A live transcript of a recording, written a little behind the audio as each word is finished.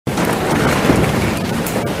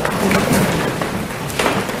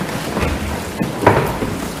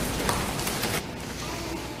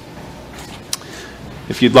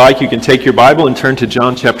If you'd like, you can take your Bible and turn to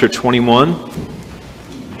John chapter 21.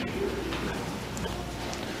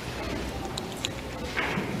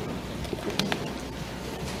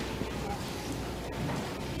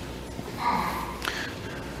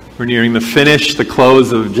 We're nearing the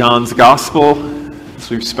close of John's Gospel, as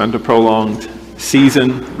we've spent a prolonged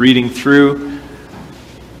season reading through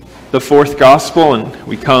the fourth Gospel, and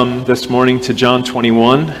we come this morning to John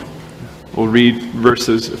 21. We'll read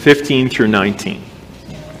verses 15 through 19.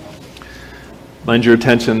 Lend your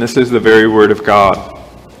attention, this is the very word of God.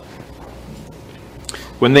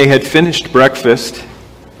 When they had finished breakfast,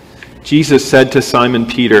 Jesus said to Simon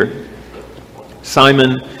Peter,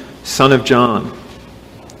 "Simon, son of John,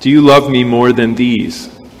 do you love me more than these?"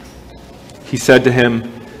 He said to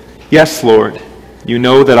him, "Yes, Lord, you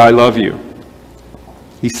know that I love you."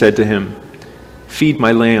 He said to him, "Feed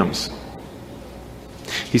my lambs."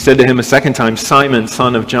 He said to him a second time, "Simon,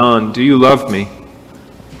 son of John, do you love me?"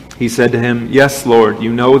 He said to him, "Yes, Lord,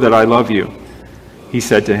 you know that I love you." He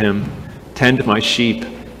said to him, "Tend my sheep."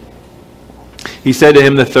 He said to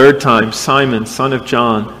him the third time, "Simon, son of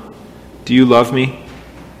John, do you love me?"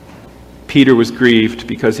 Peter was grieved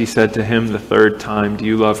because he said to him the third time, "Do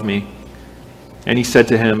you love me?" And he said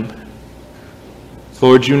to him,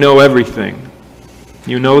 "Lord, you know everything.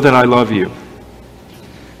 You know that I love you."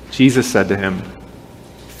 Jesus said to him,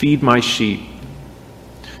 "Feed my sheep.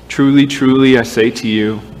 Truly, truly, I say to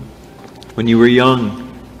you, when you were young,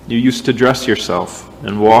 you used to dress yourself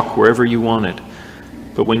and walk wherever you wanted.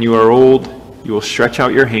 But when you are old, you will stretch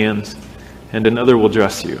out your hands, and another will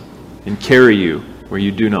dress you and carry you where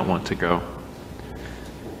you do not want to go."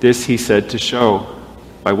 This he said to show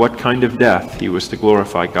by what kind of death he was to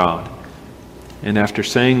glorify God. And after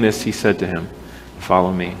saying this, he said to him,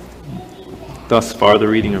 "Follow me." Thus far, the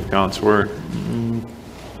reading of God's word.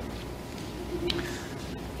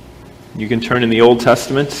 You can turn in the Old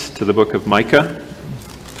Testament to the book of Micah.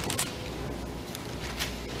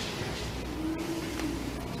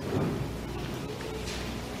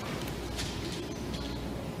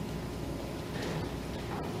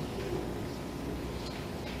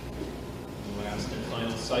 Last and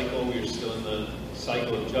final cycle, we are still in the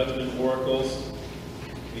cycle of judgment oracles.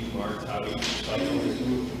 We've marked how each cycle has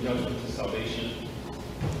moved from judgment to salvation.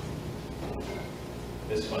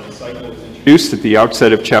 This final cycle was introduced At the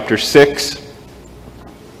outset of chapter 6.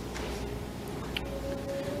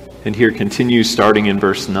 And here continues starting in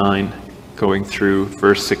verse 9, going through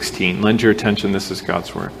verse 16. Lend your attention, this is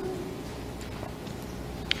God's word.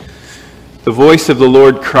 The voice of the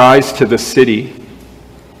Lord cries to the city,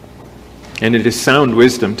 and it is sound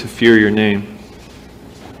wisdom to fear your name.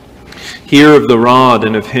 Hear of the rod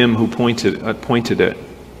and of him who appointed it.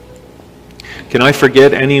 Can I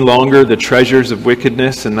forget any longer the treasures of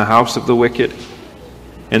wickedness in the house of the wicked,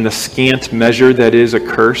 and the scant measure that is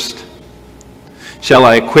accursed? Shall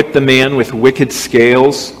I acquit the man with wicked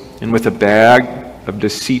scales and with a bag of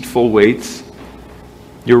deceitful weights?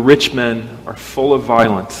 Your rich men are full of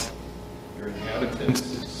violence. Your inhabitants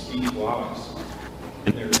speak lies,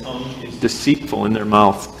 and their tongue is deceitful in their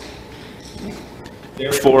mouth.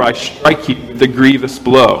 Therefore I strike you with a grievous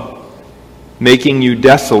blow, making you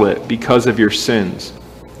desolate because of your sins.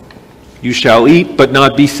 You shall eat but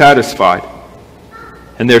not be satisfied,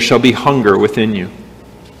 and there shall be hunger within you.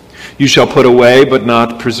 You shall put away but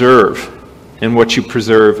not preserve, and what you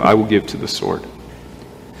preserve I will give to the sword.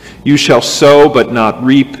 You shall sow but not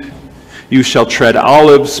reap. You shall tread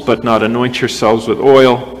olives but not anoint yourselves with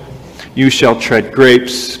oil. You shall tread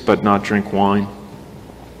grapes but not drink wine.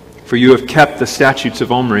 For you have kept the statutes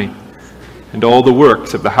of Omri and all the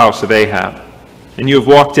works of the house of Ahab, and you have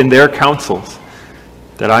walked in their counsels,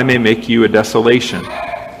 that I may make you a desolation,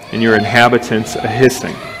 and your inhabitants a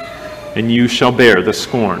hissing, and you shall bear the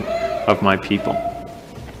scorn of my people.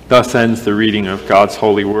 Thus ends the reading of God's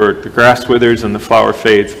holy word. The grass withers and the flower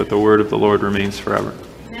fades, but the word of the Lord remains forever.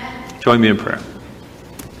 Amen. Join me in prayer.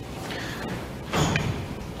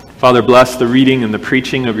 Father, bless the reading and the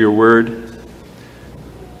preaching of your word.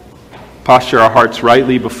 Posture our hearts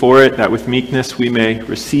rightly before it, that with meekness we may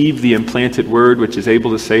receive the implanted word which is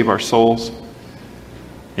able to save our souls.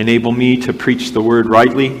 Enable me to preach the word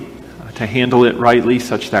rightly, to handle it rightly,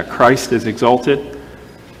 such that Christ is exalted,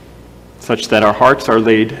 such that our hearts are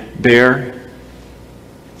laid bare,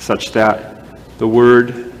 such that the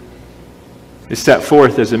word is set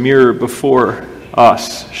forth as a mirror before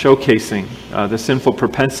us, showcasing the sinful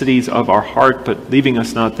propensities of our heart, but leaving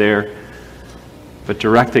us not there, but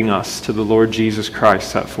directing us to the Lord Jesus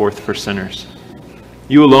Christ set forth for sinners.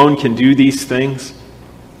 You alone can do these things.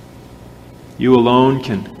 You alone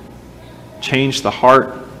can change the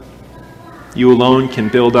heart. You alone can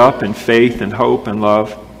build up in faith and hope and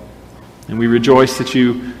love. And we rejoice that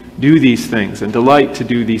you do these things and delight to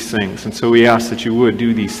do these things. And so we ask that you would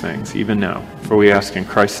do these things even now. For we ask in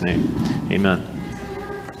Christ's name. Amen.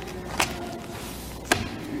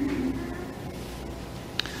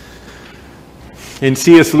 In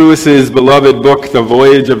C.S. Lewis's beloved book, The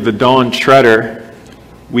Voyage of the Dawn Treader,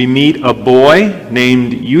 we meet a boy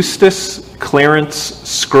named Eustace Clarence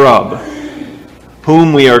Scrubb,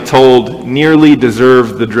 whom we are told nearly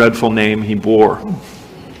deserved the dreadful name he bore.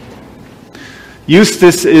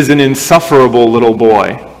 Eustace is an insufferable little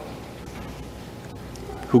boy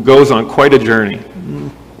who goes on quite a journey.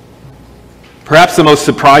 Perhaps the most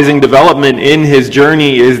surprising development in his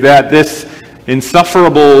journey is that this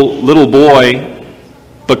insufferable little boy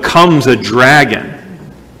becomes a dragon.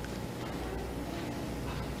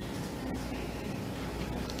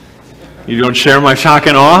 You don't share my shock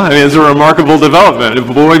and awe? I mean, it's a remarkable development. If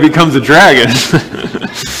a boy becomes a dragon.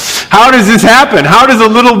 How does this happen? How does a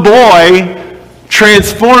little boy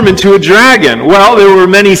transform into a dragon? Well, there were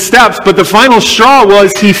many steps, but the final straw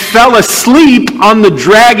was he fell asleep on the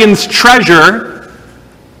dragon's treasure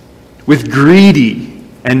with greedy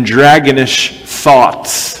and dragonish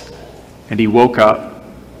thoughts, and he woke up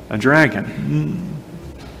a dragon.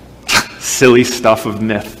 Silly stuff of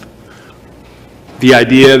myth. The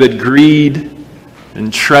idea that greed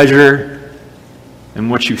and treasure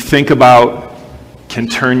and what you think about can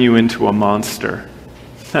turn you into a monster.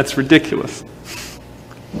 That's ridiculous.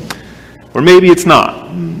 Or maybe it's not.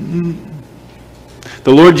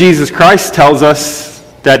 The Lord Jesus Christ tells us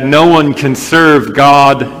that no one can serve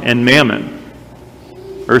God and mammon,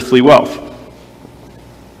 earthly wealth.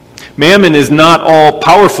 Mammon is not all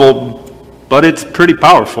powerful, but it's pretty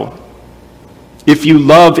powerful. If you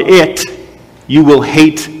love it, you will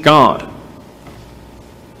hate God.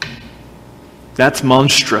 That's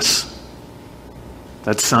monstrous.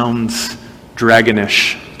 That sounds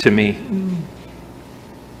dragonish to me.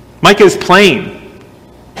 Micah is plain,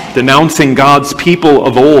 denouncing God's people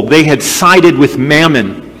of old. They had sided with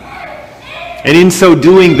Mammon, and in so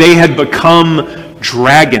doing, they had become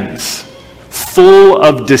dragons, full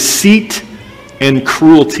of deceit and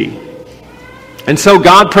cruelty. And so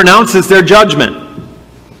God pronounces their judgment.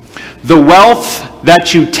 The wealth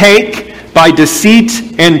that you take by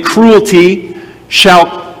deceit and cruelty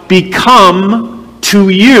shall become to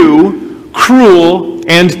you cruel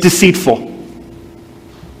and deceitful.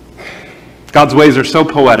 God's ways are so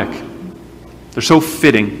poetic. They're so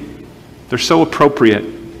fitting. They're so appropriate.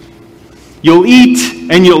 You'll eat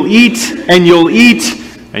and you'll eat and you'll eat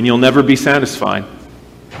and you'll never be satisfied.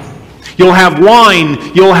 You'll have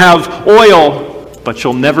wine, you'll have oil, but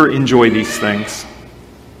you'll never enjoy these things.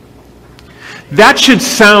 That should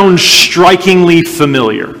sound strikingly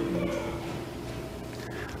familiar.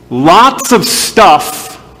 Lots of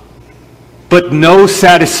stuff, but no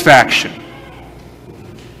satisfaction.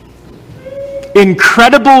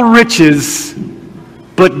 Incredible riches,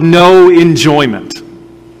 but no enjoyment.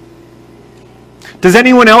 Does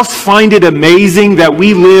anyone else find it amazing that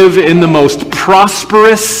we live in the most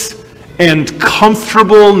prosperous and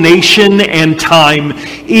comfortable nation and time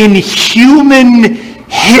in human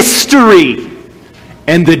history,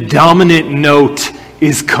 and the dominant note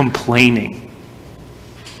is complaining?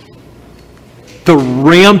 The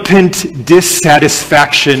rampant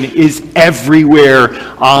dissatisfaction is everywhere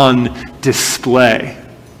on display.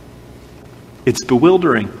 It's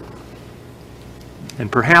bewildering.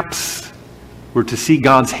 And perhaps we're to see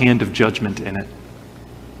God's hand of judgment in it.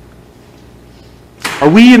 Are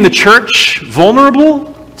we in the church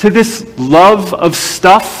vulnerable to this love of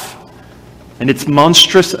stuff and its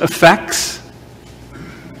monstrous effects?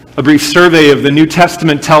 A brief survey of the New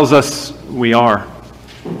Testament tells us we are.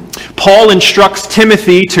 Paul instructs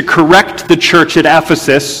Timothy to correct the church at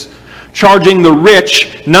Ephesus, charging the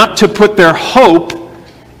rich not to put their hope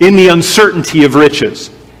in the uncertainty of riches.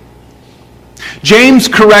 James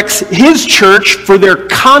corrects his church for their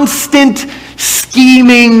constant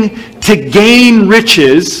scheming to gain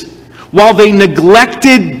riches while they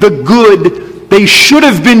neglected the good they should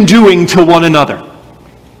have been doing to one another.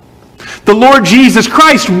 The Lord Jesus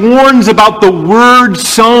Christ warns about the word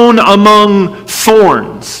sown among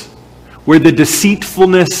thorns, where the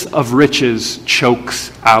deceitfulness of riches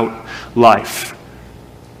chokes out life.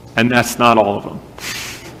 And that's not all of them.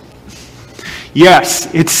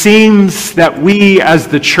 Yes, it seems that we as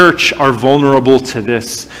the church are vulnerable to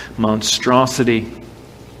this monstrosity.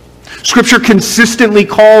 Scripture consistently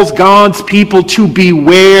calls God's people to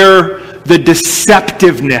beware the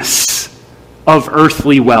deceptiveness of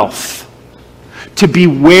earthly wealth, to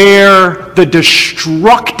beware the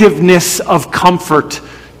destructiveness of comfort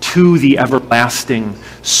to the everlasting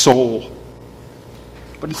soul.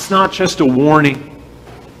 But it's not just a warning.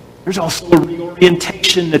 There's also a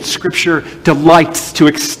reorientation that Scripture delights to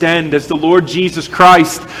extend as the Lord Jesus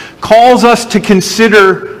Christ calls us to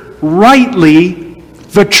consider rightly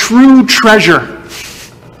the true treasure,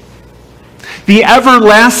 the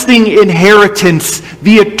everlasting inheritance,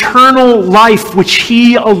 the eternal life which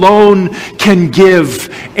He alone can give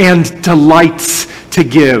and delights to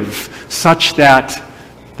give, such that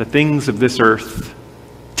the things of this earth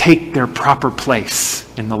take their proper place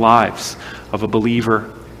in the lives of a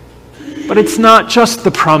believer. But it's not just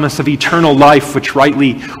the promise of eternal life which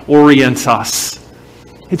rightly orients us.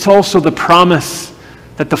 It's also the promise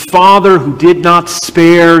that the Father who did not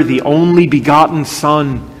spare the only begotten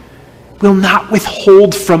Son will not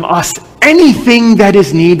withhold from us anything that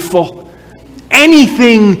is needful,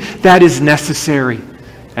 anything that is necessary,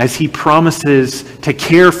 as He promises to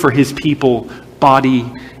care for His people,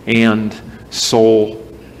 body and soul.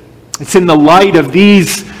 It's in the light of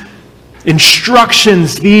these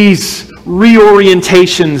instructions, these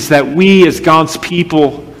reorientations, that we as God's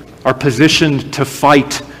people are positioned to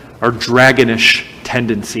fight our dragonish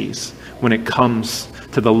tendencies when it comes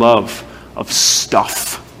to the love of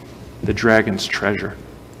stuff, the dragon's treasure.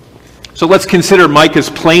 So let's consider Micah's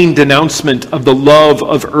plain denouncement of the love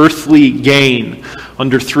of earthly gain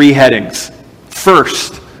under three headings.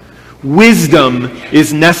 First, wisdom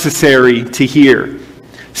is necessary to hear.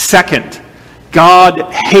 Second,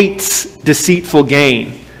 God hates deceitful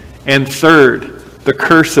gain. And third, the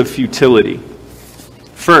curse of futility.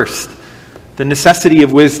 First, the necessity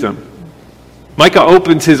of wisdom. Micah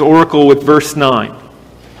opens his oracle with verse 9.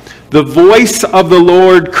 The voice of the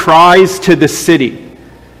Lord cries to the city,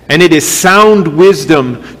 and it is sound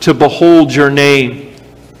wisdom to behold your name.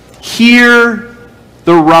 Hear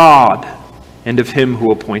the rod and of him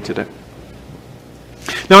who appointed it.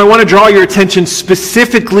 Now I want to draw your attention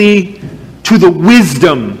specifically to the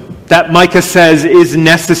wisdom that Micah says is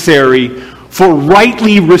necessary for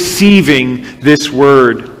rightly receiving this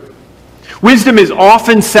word. Wisdom is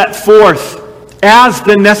often set forth as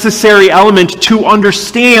the necessary element to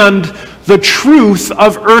understand the truth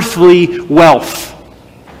of earthly wealth,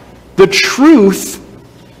 the truth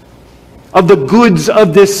of the goods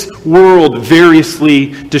of this world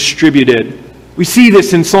variously distributed. We see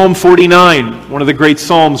this in Psalm 49, one of the great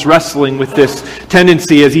psalms, wrestling with this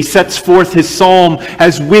tendency as he sets forth his psalm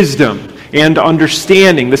as wisdom and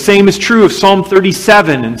understanding. The same is true of Psalm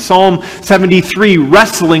 37 and Psalm 73,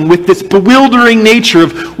 wrestling with this bewildering nature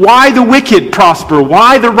of why the wicked prosper,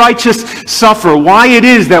 why the righteous suffer, why it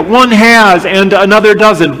is that one has and another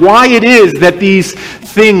doesn't, why it is that these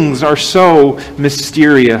things are so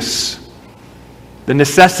mysterious. The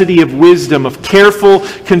necessity of wisdom, of careful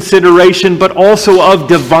consideration, but also of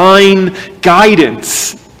divine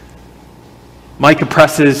guidance. Micah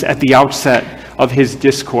presses at the outset of his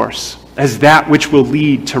discourse as that which will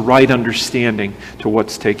lead to right understanding to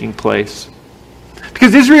what's taking place.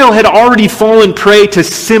 Because Israel had already fallen prey to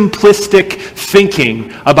simplistic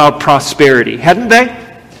thinking about prosperity, hadn't they?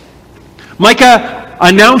 Micah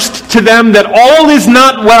announced to them that all is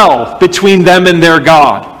not well between them and their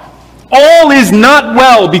God. All is not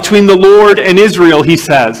well between the Lord and Israel, he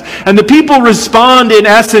says. And the people respond in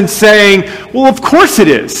essence saying, well, of course it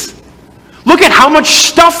is. Look at how much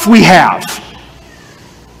stuff we have.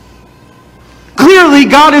 Clearly,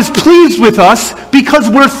 God is pleased with us because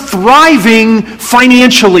we're thriving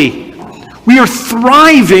financially. We are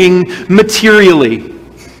thriving materially.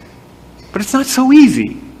 But it's not so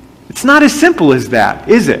easy. It's not as simple as that,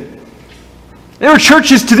 is it? There are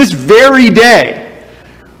churches to this very day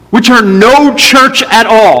which are no church at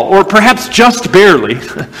all, or perhaps just barely,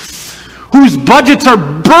 whose budgets are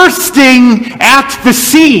bursting at the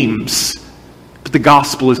seams. But the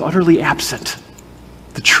gospel is utterly absent.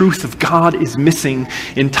 The truth of God is missing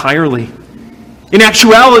entirely. In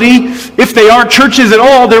actuality, if they are churches at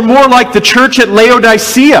all, they're more like the church at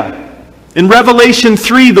Laodicea. In Revelation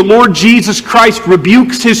 3, the Lord Jesus Christ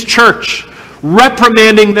rebukes his church,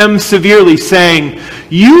 reprimanding them severely, saying,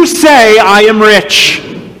 "You say, I am rich.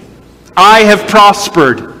 I have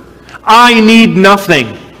prospered. I need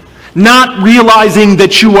nothing," not realizing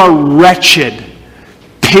that you are wretched,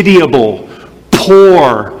 pitiable,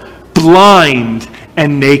 poor, blind,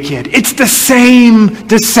 and naked. It's the same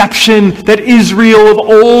deception that Israel of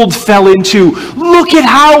old fell into. Look at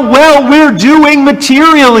how well we're doing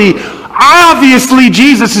materially. Obviously,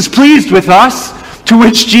 Jesus is pleased with us. To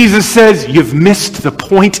which Jesus says, you've missed the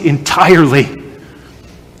point entirely.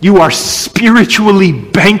 You are spiritually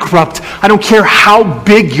bankrupt. I don't care how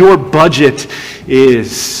big your budget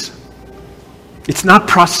is. It's not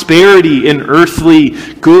prosperity in earthly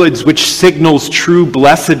goods which signals true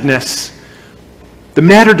blessedness. The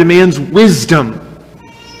matter demands wisdom,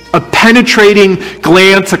 a penetrating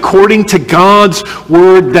glance according to God's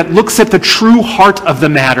word that looks at the true heart of the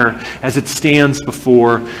matter as it stands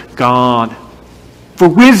before God. For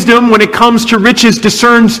wisdom, when it comes to riches,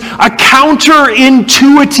 discerns a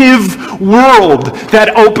counterintuitive world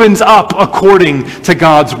that opens up according to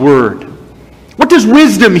God's word. What does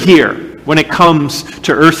wisdom hear when it comes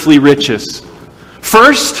to earthly riches?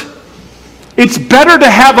 First, it's better to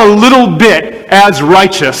have a little bit as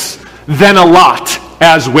righteous than a lot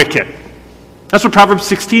as wicked. That's what Proverbs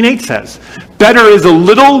 16:8 says. Better is a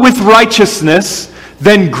little with righteousness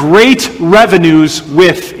than great revenues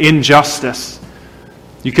with injustice.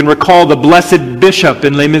 You can recall the blessed bishop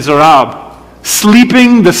in Les Miserables,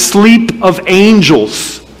 sleeping the sleep of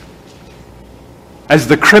angels, as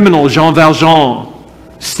the criminal Jean Valjean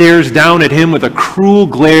stares down at him with a cruel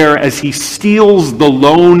glare as he steals the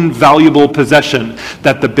lone valuable possession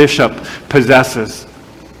that the bishop possesses.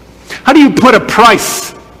 How do you put a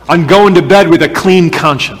price on going to bed with a clean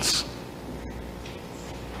conscience?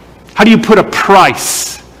 How do you put a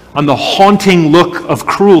price on the haunting look of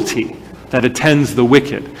cruelty that attends the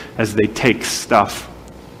wicked as they take stuff?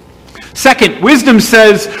 Second, wisdom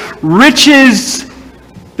says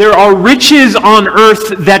there are riches on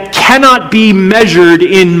earth that cannot be measured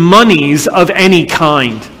in monies of any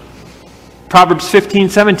kind. Proverbs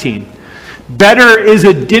 15:17. Better is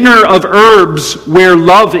a dinner of herbs where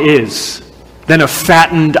love is than a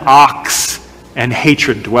fattened ox and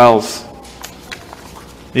hatred dwells.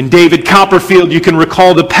 In David Copperfield, you can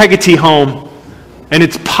recall the Peggotty home and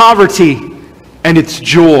its poverty and its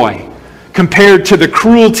joy compared to the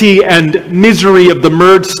cruelty and misery of the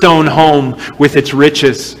Murdstone home with its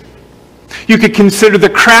riches. You could consider the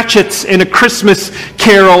Cratchits in A Christmas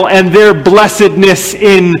Carol and their blessedness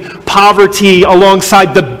in poverty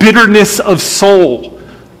alongside the bitterness of soul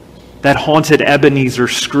that haunted Ebenezer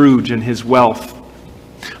Scrooge and his wealth.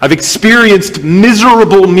 I've experienced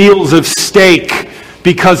miserable meals of steak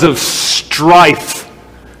because of strife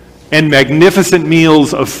and magnificent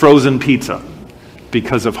meals of frozen pizza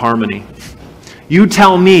because of harmony. You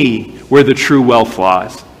tell me where the true wealth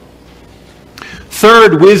lies.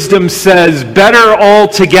 Third, wisdom says, better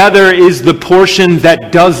altogether is the portion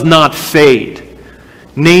that does not fade,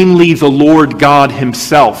 namely the Lord God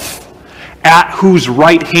himself, at whose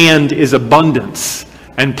right hand is abundance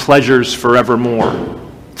and pleasures forevermore.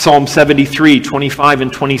 Psalm 73:25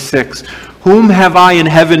 and 26. Whom have I in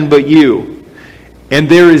heaven but you? And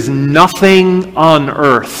there is nothing on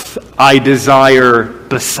earth I desire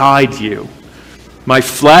beside you. My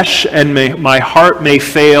flesh and my heart may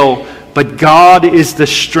fail, but God is the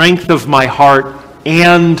strength of my heart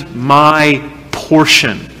and my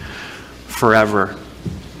portion forever.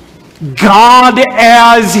 God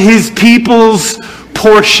as his people's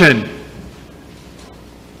portion.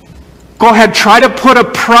 Go ahead, try to put a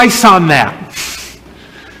price on that.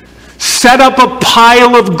 Set up a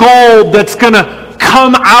pile of gold that's going to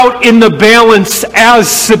come out in the balance as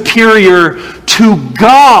superior to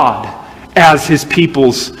God as his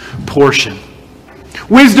people's portion.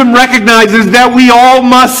 Wisdom recognizes that we all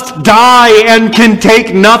must die and can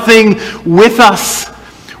take nothing with us.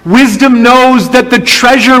 Wisdom knows that the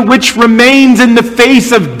treasure which remains in the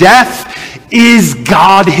face of death is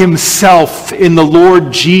God himself in the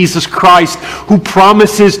Lord Jesus Christ, who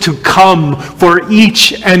promises to come for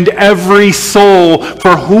each and every soul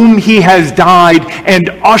for whom he has died and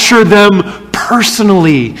usher them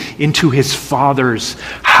personally into his Father's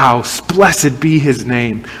house. Blessed be his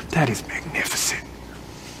name. That is magnificent.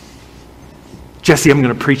 Jesse, I'm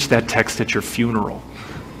going to preach that text at your funeral.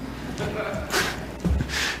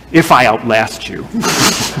 If I outlast you.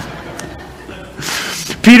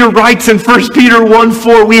 Peter writes in 1 Peter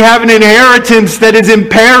 1:4, we have an inheritance that is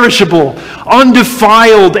imperishable,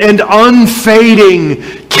 undefiled, and unfading,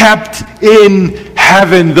 kept in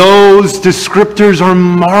heaven. Those descriptors are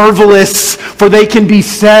marvelous, for they can be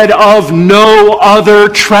said of no other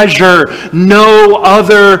treasure, no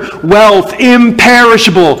other wealth.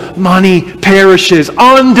 Imperishable, money perishes.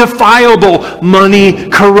 Undefilable, money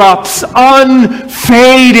corrupts.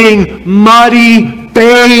 Unfading, money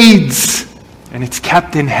fades. And it's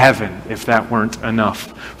kept in heaven, if that weren't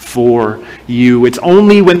enough for you. It's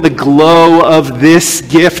only when the glow of this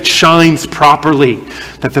gift shines properly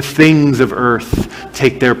that the things of earth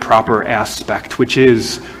take their proper aspect, which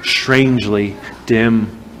is strangely dim.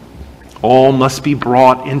 All must be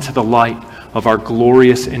brought into the light of our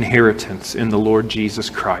glorious inheritance in the Lord Jesus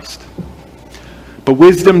Christ. But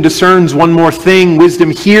wisdom discerns one more thing.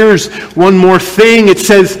 Wisdom hears one more thing. It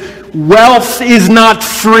says, wealth is not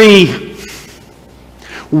free.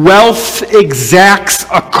 Wealth exacts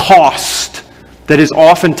a cost that is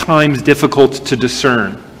oftentimes difficult to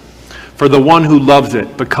discern. For the one who loves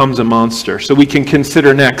it becomes a monster. So we can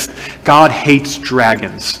consider next, God hates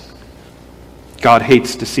dragons. God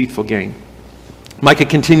hates deceitful gain. Micah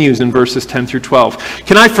continues in verses 10 through 12.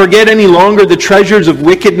 Can I forget any longer the treasures of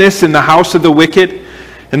wickedness in the house of the wicked,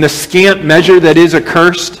 and the scant measure that is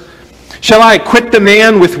accursed? Shall I acquit the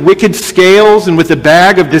man with wicked scales and with a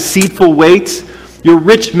bag of deceitful weights? Your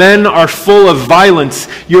rich men are full of violence.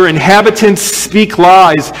 Your inhabitants speak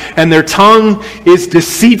lies, and their tongue is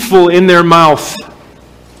deceitful in their mouth.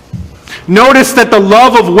 Notice that the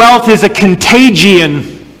love of wealth is a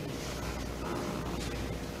contagion.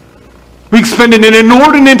 We spend an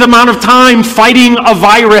inordinate amount of time fighting a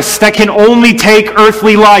virus that can only take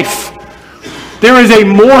earthly life. There is a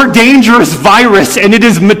more dangerous virus, and it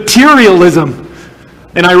is materialism.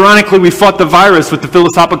 And ironically, we fought the virus with the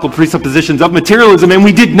philosophical presuppositions of materialism, and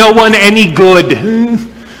we did no one any good.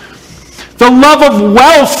 The love of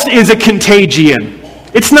wealth is a contagion.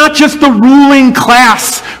 It's not just the ruling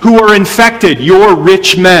class who are infected, your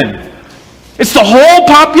rich men. It's the whole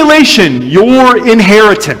population, your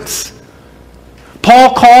inheritance.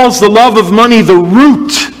 Paul calls the love of money the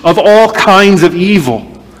root of all kinds of evil.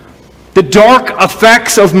 The dark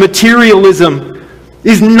effects of materialism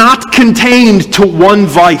is not contained to one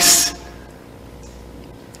vice.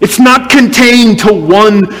 It's not contained to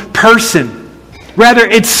one person. Rather,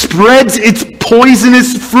 it spreads its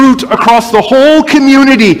poisonous fruit across the whole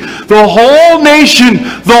community, the whole nation,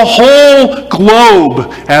 the whole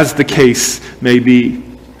globe, as the case may be.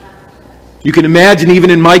 You can imagine, even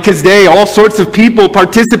in Micah's day, all sorts of people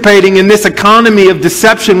participating in this economy of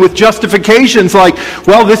deception with justifications like,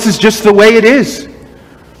 well, this is just the way it is.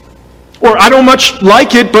 Or, I don't much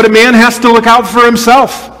like it, but a man has to look out for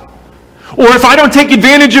himself. Or, if I don't take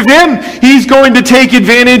advantage of him, he's going to take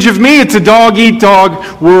advantage of me. It's a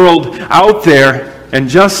dog-eat-dog world out there. And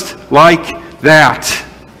just like that,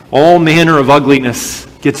 all manner of ugliness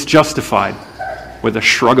gets justified with a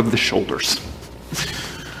shrug of the shoulders.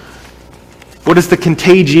 What does the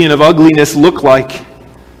contagion of ugliness look like?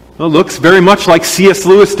 Well, it looks very much like C.S.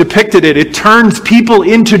 Lewis depicted it. It turns people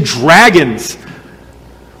into dragons.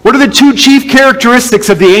 What are the two chief characteristics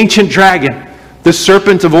of the ancient dragon, the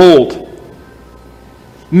serpent of old?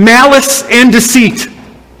 Malice and deceit.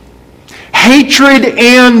 Hatred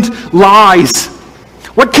and lies.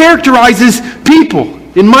 What characterizes people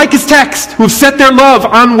in Micah's text who have set their love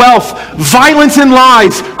on wealth? Violence and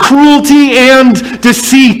lies, cruelty and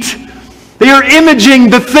deceit. They are imaging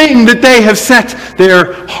the thing that they have set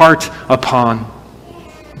their heart upon.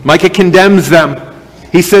 Micah condemns them.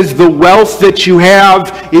 He says, the wealth that you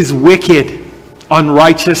have is wicked,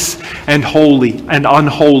 unrighteous, and holy and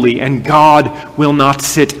unholy, and God will not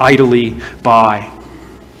sit idly by.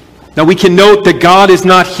 Now we can note that God is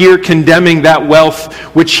not here condemning that wealth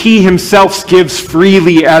which he himself gives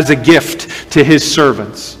freely as a gift to his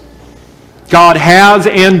servants. God has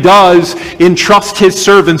and does entrust his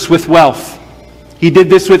servants with wealth. He did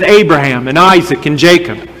this with Abraham and Isaac and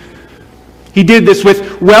Jacob. He did this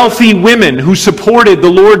with wealthy women who supported the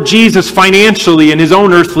Lord Jesus financially in his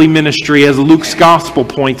own earthly ministry, as Luke's gospel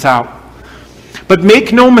points out. But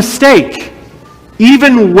make no mistake,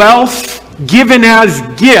 even wealth given as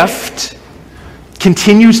gift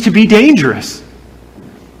continues to be dangerous.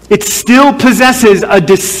 It still possesses a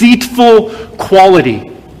deceitful quality.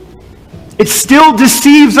 It still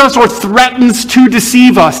deceives us or threatens to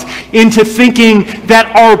deceive us into thinking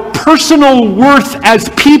that our personal worth as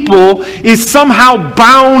people is somehow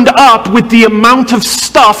bound up with the amount of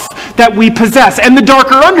stuff that we possess. And the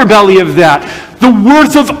darker underbelly of that, the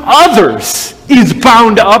worth of others is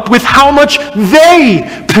bound up with how much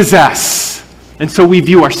they possess. And so we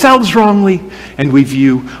view ourselves wrongly and we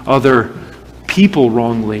view other people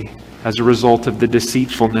wrongly as a result of the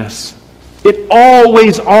deceitfulness. It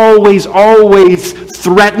always, always, always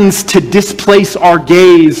threatens to displace our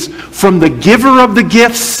gaze from the giver of the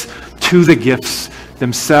gifts to the gifts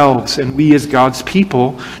themselves. And we as God's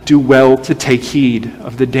people do well to take heed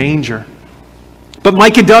of the danger. But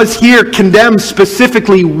Micah does here condemn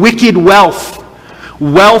specifically wicked wealth,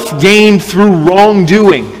 wealth gained through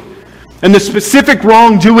wrongdoing. And the specific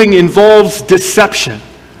wrongdoing involves deception.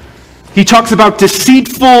 He talks about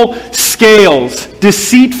deceitful scales,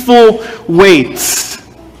 deceitful weights.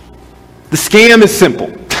 The scam is simple.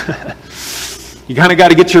 You kind of got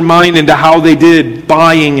to get your mind into how they did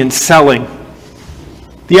buying and selling.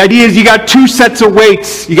 The idea is you got two sets of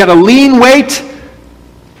weights. You got a lean weight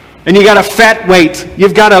and you got a fat weight.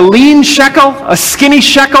 You've got a lean shekel, a skinny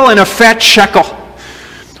shekel, and a fat shekel.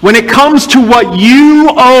 When it comes to what you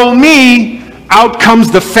owe me, out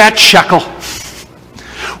comes the fat shekel.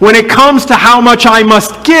 When it comes to how much I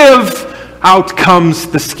must give, out comes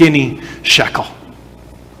the skinny shekel.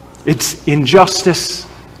 It's injustice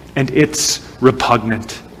and it's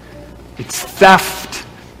repugnant. It's theft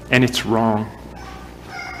and it's wrong.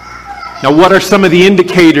 Now, what are some of the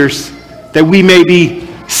indicators that we may be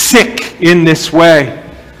sick in this way?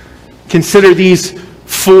 Consider these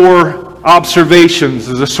 4 observations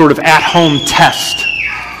as a sort of at-home test.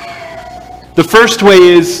 The first way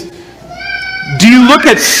is, do you look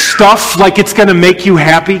at stuff like it's going to make you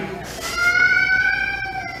happy?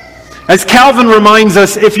 As Calvin reminds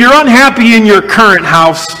us, if you're unhappy in your current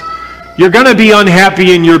house, you're going to be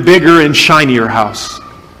unhappy in your bigger and shinier house.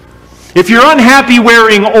 If you're unhappy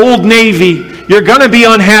wearing Old Navy, you're going to be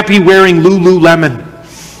unhappy wearing Lululemon.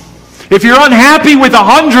 If you're unhappy with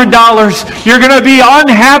 $100, you're going to be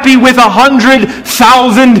unhappy with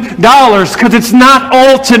 $100,000, because it's not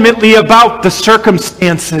ultimately about the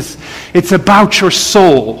circumstances. It's about your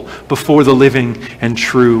soul before the living and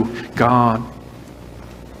true God.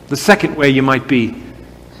 The second way you might be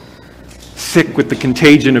sick with the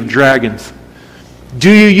contagion of dragons. Do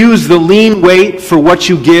you use the lean weight for what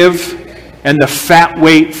you give and the fat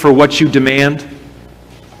weight for what you demand?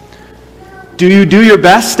 Do you do your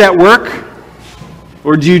best at work,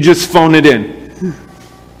 or do you just phone it in?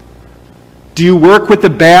 Do you work with a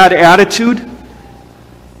bad attitude?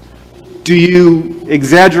 Do you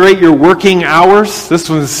exaggerate your working hours? This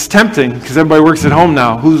one's tempting because everybody works at home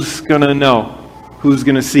now. Who's going to know? Who's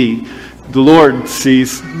going to see? The Lord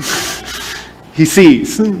sees. He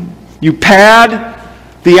sees. You pad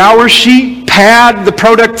the hour sheet, pad the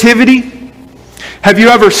productivity. Have you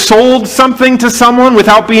ever sold something to someone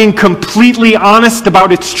without being completely honest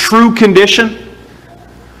about its true condition?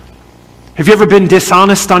 Have you ever been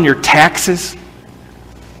dishonest on your taxes?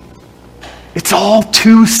 It's all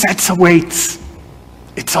 2 sets of weights.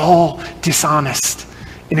 It's all dishonest,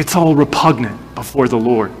 and it's all repugnant before the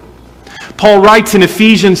Lord. Paul writes in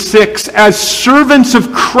Ephesians 6, as servants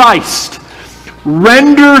of Christ,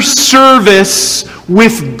 render service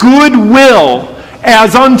with good will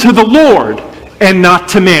as unto the Lord, and not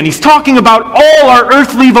to man. He's talking about all our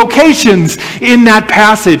earthly vocations in that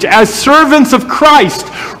passage. As servants of Christ,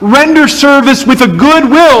 render service with a good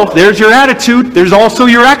will. There's your attitude. There's also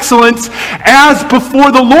your excellence, as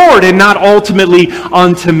before the Lord, and not ultimately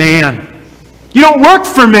unto man. You don't work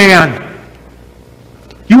for man.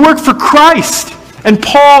 You work for Christ. And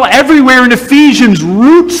Paul, everywhere in Ephesians,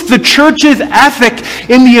 roots the church's ethic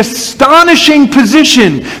in the astonishing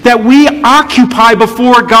position that we occupy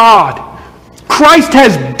before God. Christ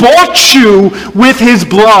has bought you with his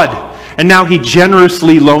blood, and now he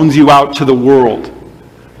generously loans you out to the world.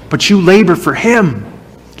 But you labor for him.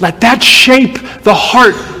 Let that shape the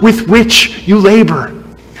heart with which you labor.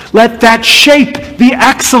 Let that shape the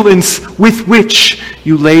excellence with which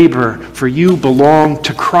you labor. For you belong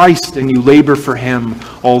to Christ, and you labor for him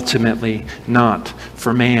ultimately, not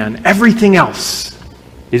for man. Everything else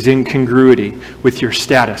is incongruity with your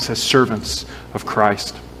status as servants of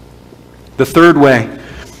Christ. The third way,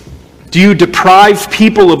 do you deprive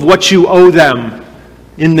people of what you owe them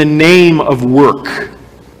in the name of work?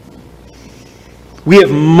 We have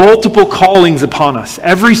multiple callings upon us,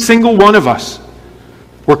 every single one of us.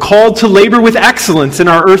 We're called to labor with excellence in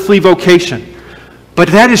our earthly vocation. But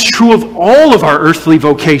that is true of all of our earthly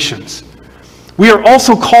vocations. We are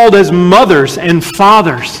also called as mothers and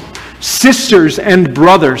fathers, sisters and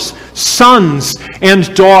brothers, sons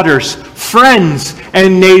and daughters, friends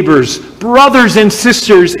and neighbors, brothers and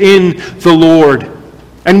sisters in the Lord.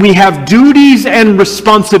 And we have duties and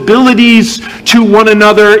responsibilities to one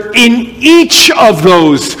another in each of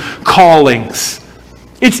those callings.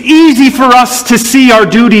 It's easy for us to see our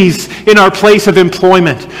duties in our place of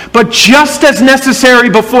employment, but just as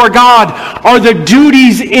necessary before God are the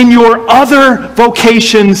duties in your other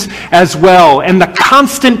vocations as well. And the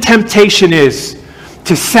constant temptation is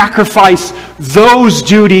to sacrifice those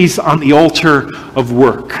duties on the altar of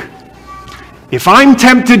work. If I'm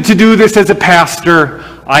tempted to do this as a pastor,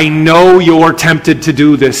 I know you're tempted to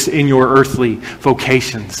do this in your earthly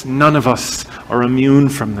vocations. None of us are immune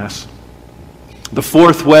from this. The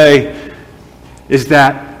fourth way is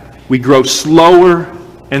that we grow slower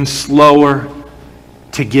and slower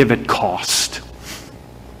to give at cost.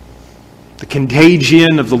 The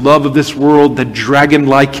contagion of the love of this world, the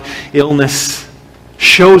dragon-like illness,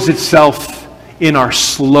 shows itself in our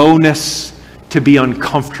slowness to be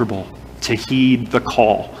uncomfortable, to heed the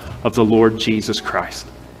call of the Lord Jesus Christ.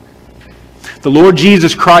 The Lord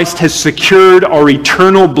Jesus Christ has secured our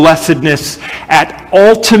eternal blessedness at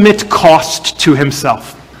ultimate cost to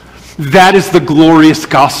himself. That is the glorious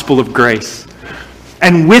gospel of grace.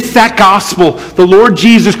 And with that gospel, the Lord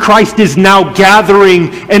Jesus Christ is now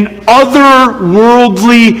gathering an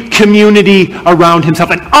otherworldly community around himself,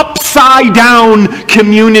 an upside-down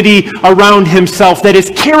community around himself that is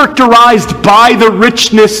characterized by the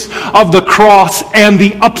richness of the cross and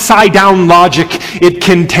the upside-down logic it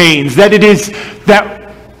contains. That it is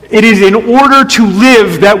in order to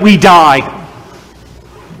live that we die.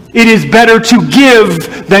 It is better to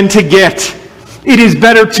give than to get. It is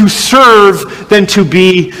better to serve than to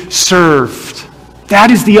be served. That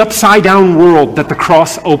is the upside-down world that the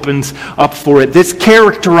cross opens up for it. This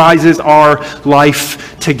characterizes our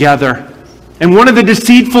life together. And one of the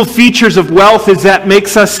deceitful features of wealth is that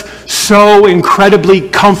makes us so incredibly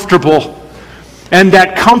comfortable. And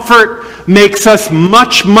that comfort makes us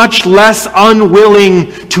much, much less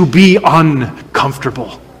unwilling to be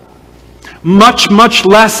uncomfortable. Much, much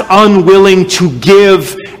less unwilling to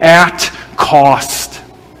give at cost.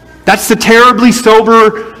 That's the terribly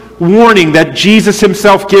sober warning that Jesus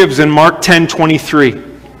himself gives in Mark 10:23.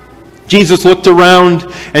 Jesus looked around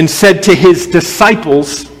and said to his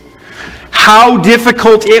disciples, "How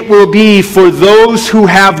difficult it will be for those who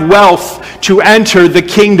have wealth to enter the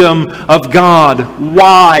kingdom of God."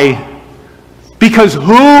 Why? Because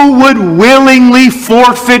who would willingly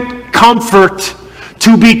forfeit comfort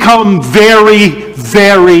to become very,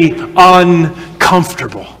 very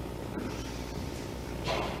uncomfortable?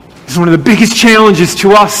 This is one of the biggest challenges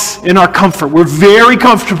to us in our comfort. We're very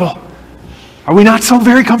comfortable. Are we not so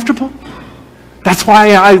very comfortable? That's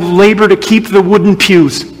why I labor to keep the wooden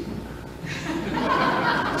pews.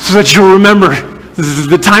 So that you'll remember, this is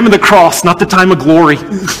the time of the cross, not the time of glory.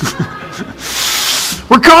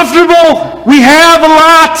 We're comfortable. We have a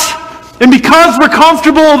lot. And because we're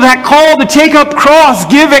comfortable, that call to take up cross,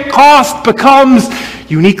 give at cost, becomes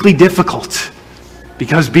uniquely difficult.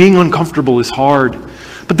 Because being uncomfortable is hard.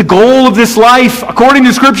 But the goal of this life, according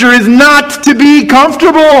to Scripture, is not to be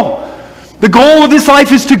comfortable. The goal of this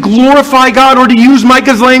life is to glorify God, or to use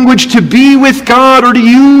Micah's language, to be with God, or to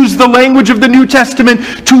use the language of the New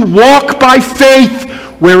Testament, to walk by faith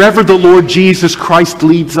wherever the Lord Jesus Christ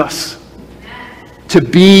leads us. To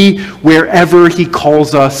be wherever he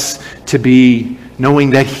calls us to be,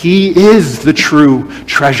 knowing that he is the true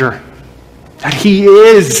treasure, that he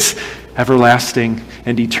is everlasting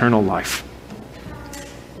and eternal life.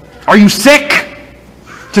 Are you sick?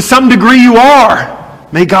 To some degree you are.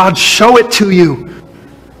 May God show it to you.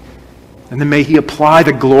 And then may he apply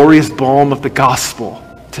the glorious balm of the gospel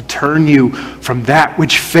to turn you from that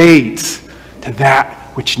which fades to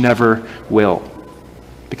that which never will.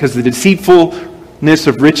 Because the deceitfulness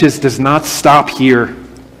of riches does not stop here.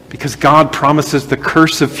 Because God promises the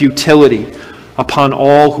curse of futility upon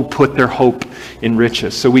all who put their hope in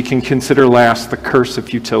riches. So we can consider last the curse of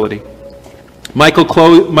futility. Micah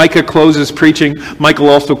closes preaching. Michael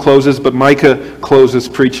also closes, but Micah closes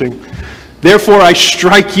preaching. "Therefore I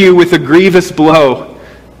strike you with a grievous blow,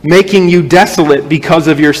 making you desolate because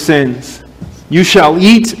of your sins. You shall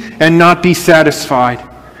eat and not be satisfied,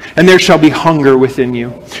 and there shall be hunger within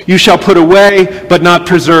you. You shall put away, but not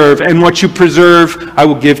preserve, and what you preserve I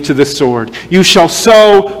will give to the sword. You shall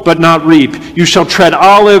sow, but not reap. You shall tread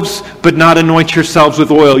olives, but not anoint yourselves with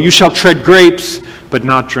oil. You shall tread grapes, but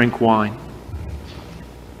not drink wine."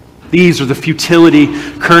 These are the futility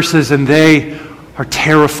curses, and they are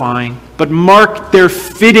terrifying. But mark their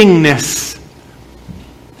fittingness.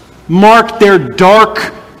 Mark their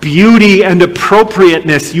dark beauty and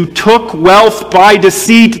appropriateness. You took wealth by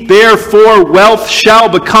deceit, therefore wealth shall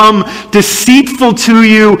become deceitful to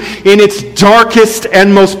you in its darkest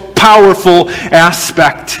and most powerful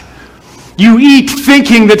aspect. You eat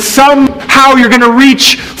thinking that somehow you're going to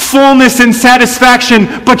reach fullness and satisfaction,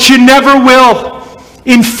 but you never will.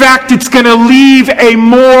 In fact, it's going to leave a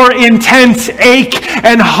more intense ache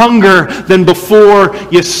and hunger than before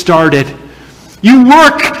you started. You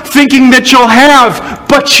work thinking that you'll have,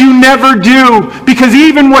 but you never do. Because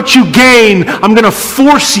even what you gain, I'm going to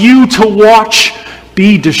force you to watch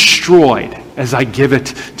be destroyed as I give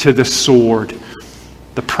it to the sword.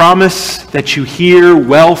 The promise that you hear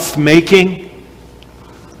wealth making,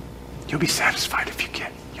 you'll be satisfied if you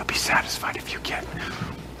get. You'll be satisfied if you get.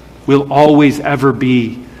 Will always ever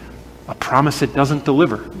be a promise it doesn't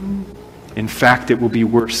deliver. In fact, it will be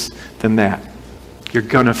worse than that. You're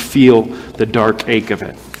going to feel the dark ache of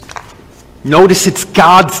it. Notice it's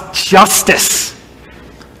God's justice.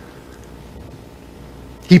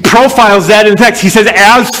 He profiles that in the text. He says,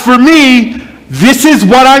 "As for me, this is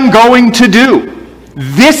what I'm going to do.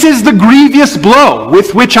 This is the grievous blow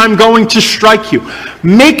with which I'm going to strike you."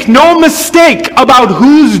 Make no mistake about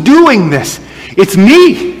who's doing this. It's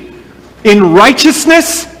me. in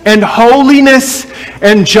righteousness and holiness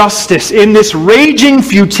and justice. In this raging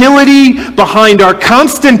futility behind our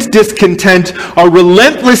constant discontent, our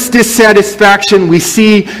relentless dissatisfaction, we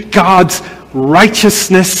see God's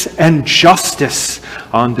righteousness and justice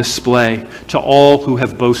on display to all who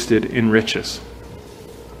have boasted in riches.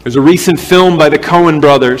 There's a recent film by the Coen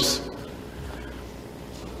brothers,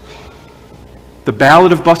 The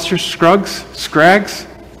Ballad of Buster Scruggs.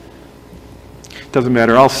 Doesn't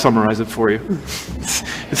matter, I'll summarize it for you.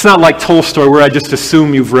 It's not like Tolstoy where I just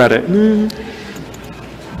assume you've read it.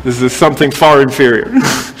 This is something far inferior.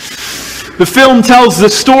 The film tells the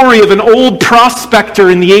story of an old prospector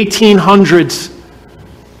in the 1800s.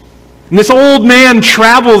 And this old man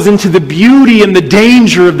travels into the beauty and the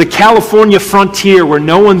danger of the California frontier where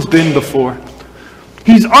no one's been before.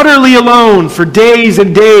 He's utterly alone for days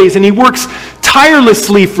and days, and he works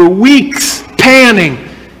tirelessly for weeks, panning,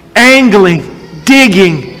 angling,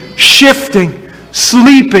 digging, shifting,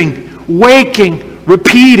 sleeping, waking,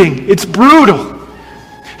 repeating. It's brutal.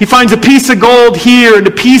 He finds a piece of gold here and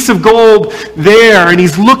a piece of gold there, and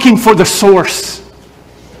he's looking for the source.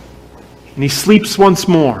 And he sleeps once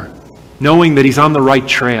more, knowing that he's on the right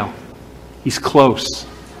trail. He's close.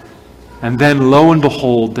 And then, lo and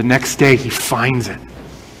behold, the next day he finds it.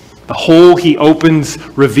 The hole he opens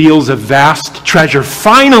reveals a vast treasure.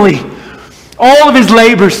 Finally, all of his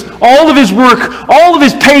labors, all of his work, all of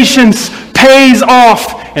his patience pays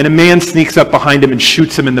off. And a man sneaks up behind him and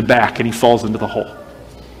shoots him in the back, and he falls into the hole.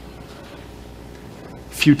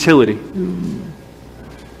 Futility.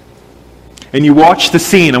 And you watch the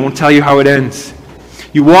scene. I won't tell you how it ends.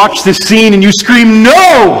 You watch the scene and you scream,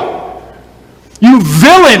 "No! You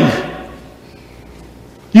villain!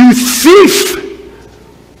 You thief!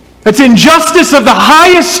 That's injustice of the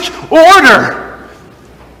highest order!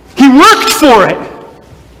 He worked for it!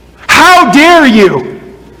 How dare you!"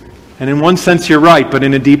 And in one sense you're right, but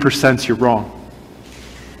in a deeper sense you're wrong.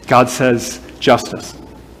 God says justice.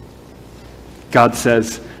 God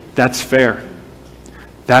says that's fair.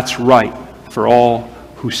 That's right for all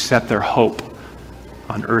who set their hope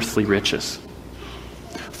on earthly riches.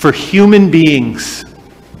 For human beings,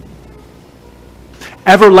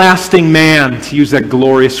 everlasting man, to use that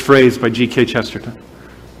glorious phrase by G.K. Chesterton,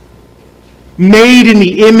 made in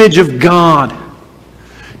the image of God,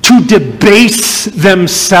 to debase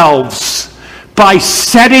themselves by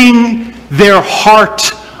setting their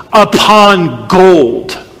heart upon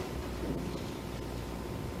gold.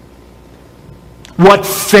 What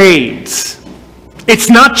fades? It's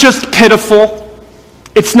not just pitiful.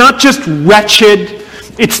 It's not just wretched.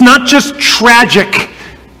 It's not just tragic.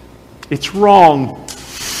 It's wrong.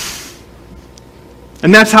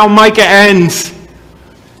 And that's how Micah ends.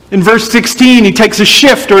 In verse 16, he takes a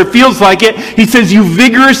shift, or it feels like it. He says, "You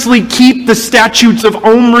vigorously keep the statutes of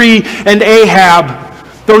Omri and Ahab,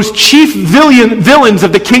 those chief villains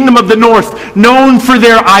of the kingdom of the north, known for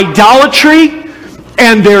their idolatry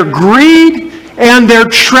and their greed and their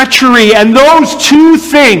treachery." And those two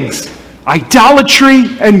things, idolatry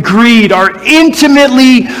and greed, are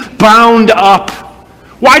intimately bound up.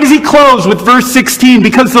 Why does he close with verse 16?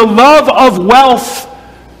 Because the love of wealth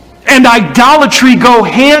and idolatry go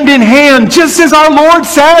hand in hand, just as our Lord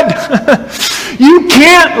said. You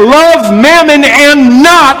can't love mammon and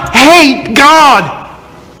not hate God.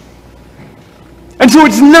 And so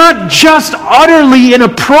it's not just utterly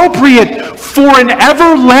inappropriate for an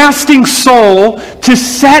everlasting soul to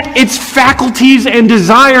set its faculties and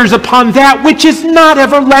desires upon that which is not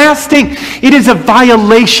everlasting. It is a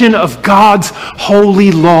violation of God's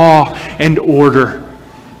holy law and order.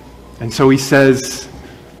 And so he says,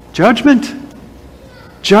 judgment,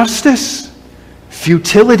 justice,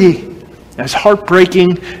 futility, as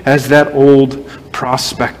heartbreaking as that old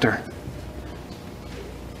prospector.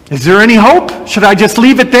 Is there any hope? Should I just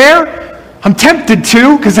leave it there? I'm tempted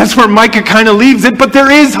to, because that's where Micah kind of leaves it, but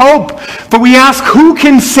there is hope. But we ask, who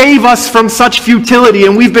can save us from such futility?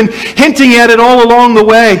 And we've been hinting at it all along the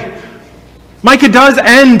way. Micah does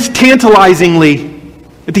end tantalizingly.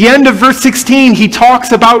 At the end of verse 16, he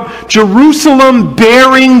talks about Jerusalem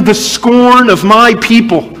bearing the scorn of my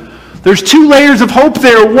people. There's two layers of hope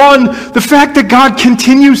there. One, the fact that God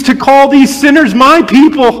continues to call these sinners my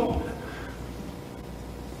people.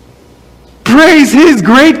 Praise his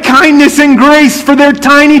great kindness and grace for their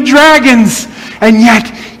tiny dragons. And yet,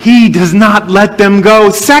 he does not let them go.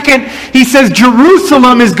 Second, he says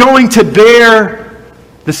Jerusalem is going to bear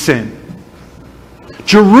the sin.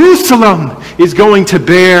 Jerusalem is going to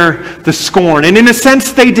bear the scorn. And in a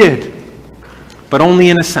sense, they did. But only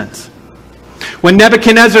in a sense. When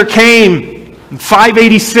Nebuchadnezzar came in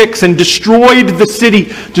 586 and destroyed the city,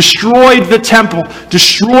 destroyed the temple,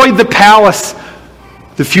 destroyed the palace,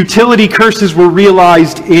 the futility curses were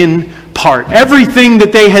realized in part. Everything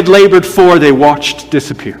that they had labored for, they watched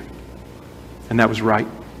disappear. And that was right.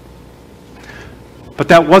 But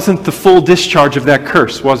that wasn't the full discharge of that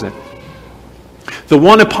curse, was it? The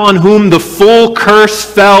one upon whom the full curse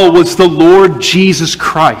fell was the Lord Jesus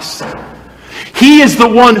Christ. He is the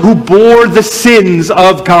one who bore the sins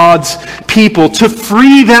of God's people to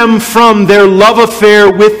free them from their love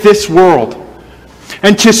affair with this world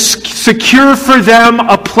and to secure for them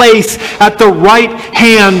a place at the right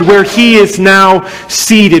hand where He is now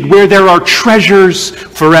seated, where there are treasures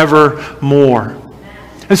forevermore.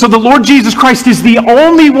 And so the Lord Jesus Christ is the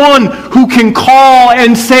only one who can call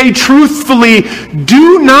and say truthfully,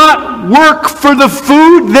 do not work for the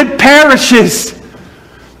food that perishes,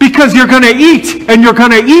 because you're going to eat, and you're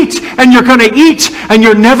going to eat, and you're going to eat, and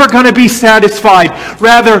you're never going to be satisfied.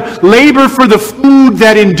 Rather, labor for the food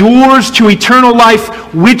that endures to eternal life,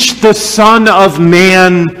 which the Son of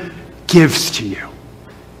Man gives to you.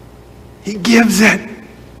 He gives it.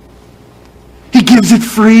 He gives it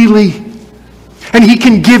freely. And He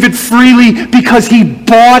can give it freely because He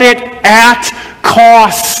bought it at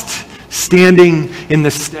cost, standing in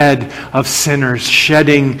the stead of sinners,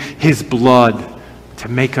 shedding His blood to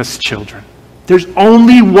make us children. There's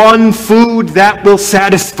only one food that will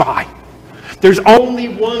satisfy. There's only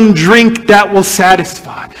one drink that will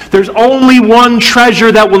satisfy. There's only one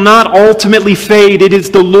treasure that will not ultimately fade. It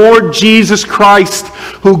is the Lord Jesus Christ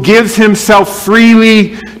who gives Himself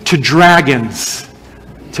freely to dragons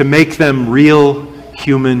to make them real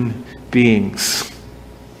human beings,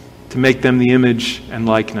 to make them the image and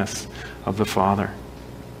likeness of the Father.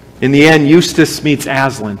 In the end, Eustace meets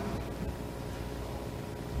Aslan.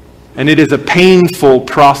 And it is a painful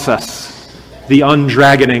process, the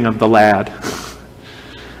undragoning of the lad.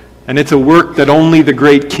 And it's a work that only the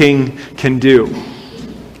great King can do.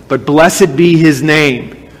 But blessed be His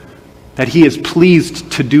name, that He is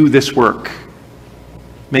pleased to do this work,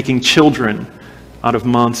 making children out of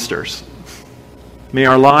monsters. May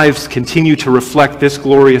our lives continue to reflect this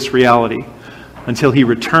glorious reality until He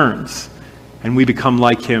returns and we become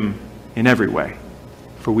like Him in every way,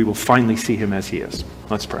 for we will finally see Him as He is.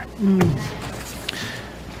 Let's pray.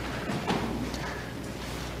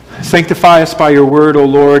 Sanctify us by Your word, O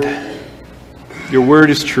Lord. Your word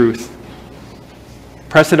is truth.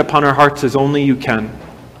 Press it upon our hearts as only You can,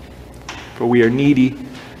 for we are needy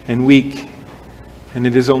and weak. And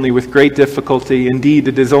it is only with great difficulty, indeed,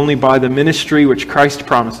 it is only by the ministry which Christ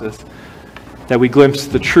promises, that we glimpse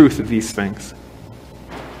the truth of these things.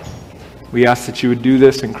 We ask that You would do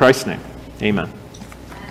this in Christ's name. Amen.